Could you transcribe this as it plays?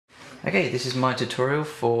Okay, this is my tutorial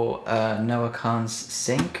for Noah Kahan's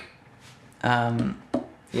Sync. Yeah,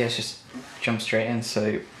 let's just jump straight in.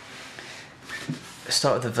 So,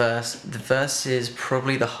 start with the verse. The verse is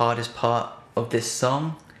probably the hardest part of this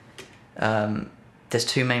song. There's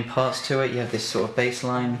two main parts to it. You have this sort of bass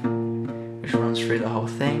line, which runs through the whole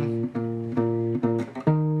thing.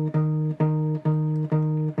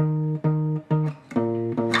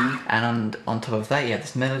 And on top of that, you have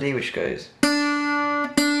this melody, which goes...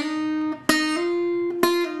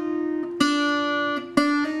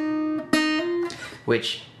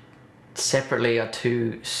 which separately are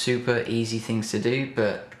two super easy things to do,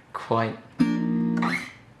 but quite,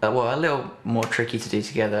 well, a little more tricky to do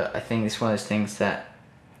together. I think it's one of those things that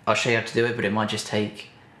I'll show you how to do it, but it might just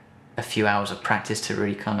take a few hours of practice to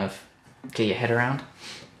really kind of get your head around.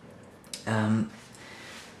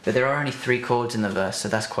 But there are only 3 chords in the verse, so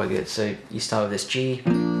that's quite good. So you start with this G,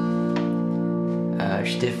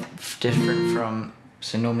 which is different from,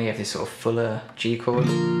 so normally you have this sort of fuller G chord,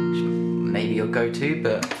 which maybe your go-to,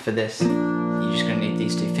 but for this, you're just going to need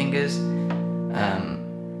these 2 fingers, and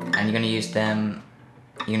you're going to use them,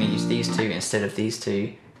 you're going to use these 2 instead of these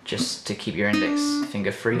 2, just to keep your index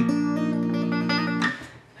finger free.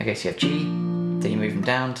 Okay, so you have G, then you move them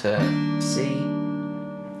down to C,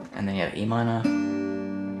 and then you have E minor,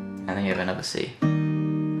 and then you have another C.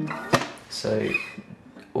 So,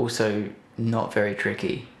 also not very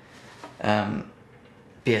tricky. But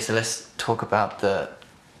yeah, so let's talk about the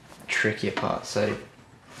trickier part. So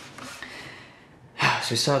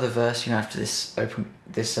we start the verse, after this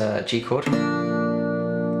G chord,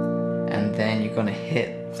 and then you're gonna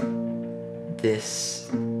hit this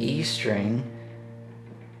E string,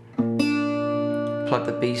 plug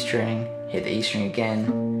the B string, hit the E string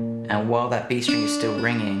again, and while that B string is still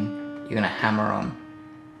ringing, you're gonna hammer on.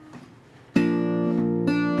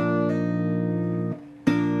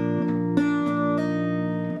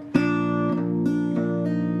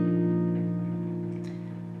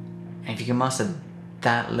 If you can master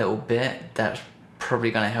that little bit, that's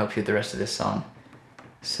probably going to help you with the rest of this song.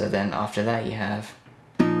 So then after that you have...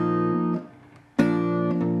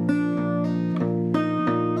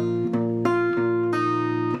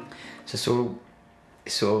 so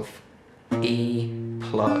sort of E,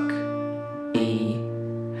 pluck, E,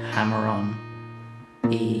 hammer on,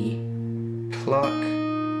 E, pluck,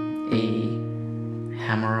 E,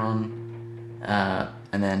 hammer on,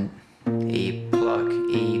 and then E, pluck,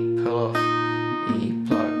 E, pull off, E,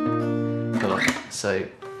 pluck, pull off. So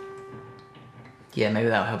yeah, maybe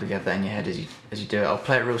that'll help you have that in your head as you do it. I'll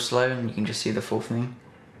play it real slow and you can just see the full thing.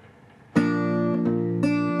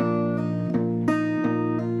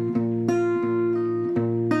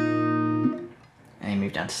 And you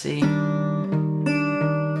move down to C.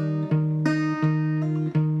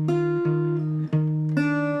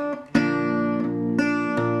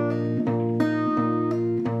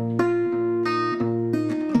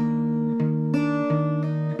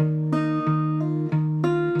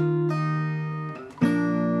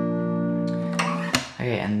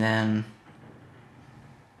 Okay, and then,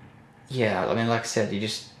 yeah, I mean, like I said, you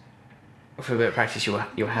just, for a bit of practice, you'll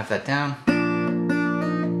have that down.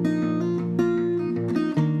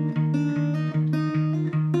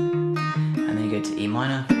 And then you go to E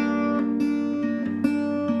minor.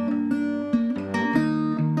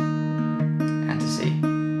 And to C.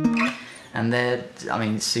 And they're, I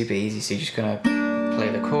mean, it's super easy, so you're just gonna play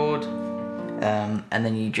the chord, and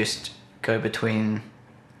then you just go between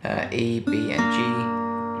E, B, and G,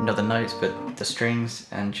 not the notes but the strings,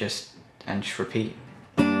 and just repeat.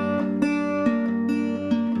 And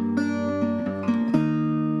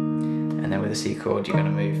then with the C chord, you're going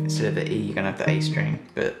to move, instead of the E, you're going to have the A string,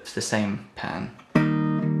 but it's the same pattern.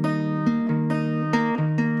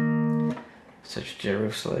 So just do it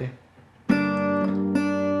real slow.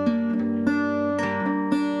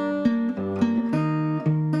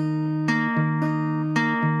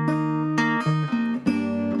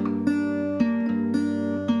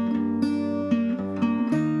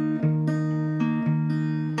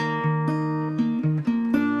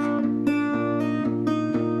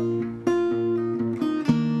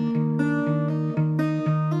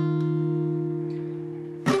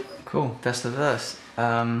 Cool, that's the verse.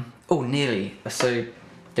 Oh, nearly. So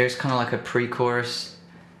there's kind of like a pre-chorus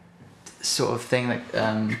sort of thing that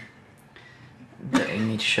that I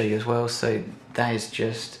need to show you as well. So that is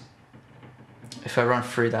just, if I run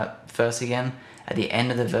through that verse again, at the end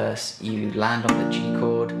of the verse you land on the G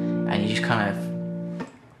chord and you just kind of,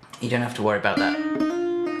 you don't have to worry about that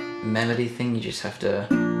melody thing, you just have to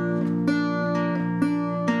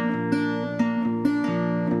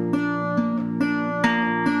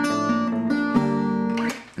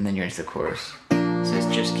and then you're into the chorus. So it's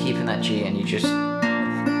just keeping that G, and you just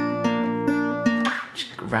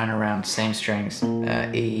ran around same strings,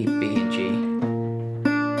 E, B, and G.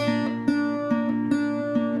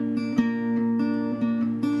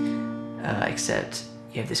 Except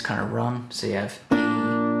you have this kind of run, so you have E,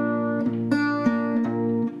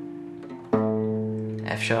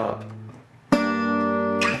 F sharp,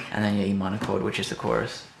 and then your E minor chord, which is the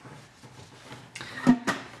chorus.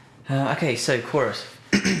 Okay, so chorus.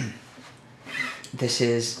 This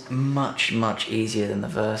is much easier than the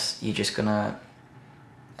verse. You're just gonna,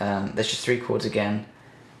 there's just 3 chords again.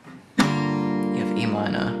 You have E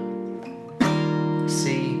minor,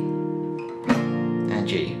 C, and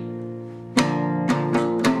G.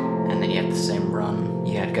 And then you have the same run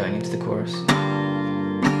you had going into the chorus.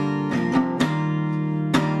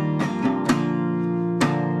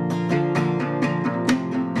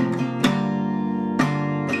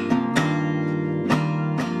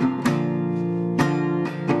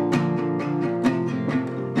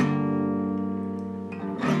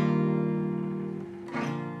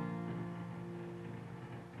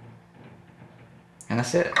 And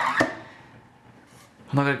that's it. I'm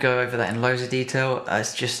not going to go over that in loads of detail.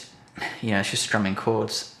 It's just, it's just strumming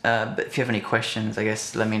chords. But if you have any questions, I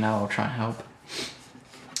guess let me know. I'll try and help.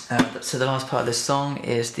 So the last part of this song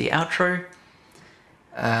is the outro.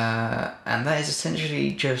 And that is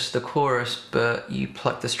essentially just the chorus, but you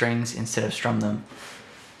pluck the strings instead of strum them.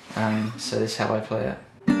 So this is how I play it.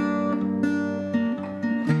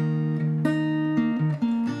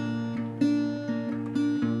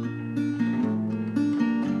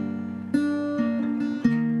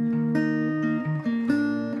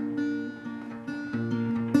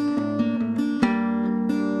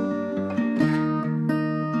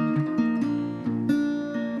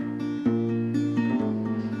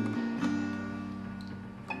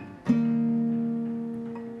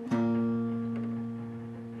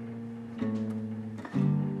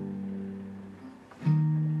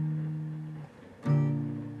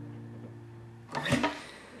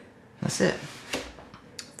 That's it.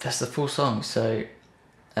 That's the full song. So,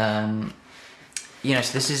 so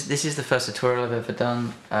this is the first tutorial I've ever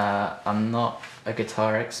done. I'm not a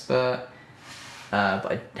guitar expert,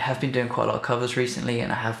 but I have been doing quite a lot of covers recently,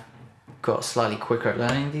 and I have got slightly quicker at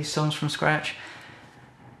learning these songs from scratch.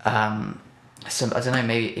 So I don't know,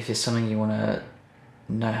 maybe if it's something you want to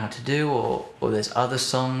know how to do, or there's other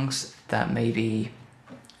songs that maybe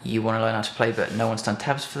you want to learn how to play, but no one's done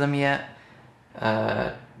tabs for them yet.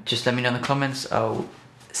 Just let me know in the comments. I'll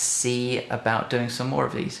see about doing some more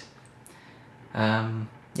of these.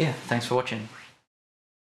 Yeah, thanks for watching.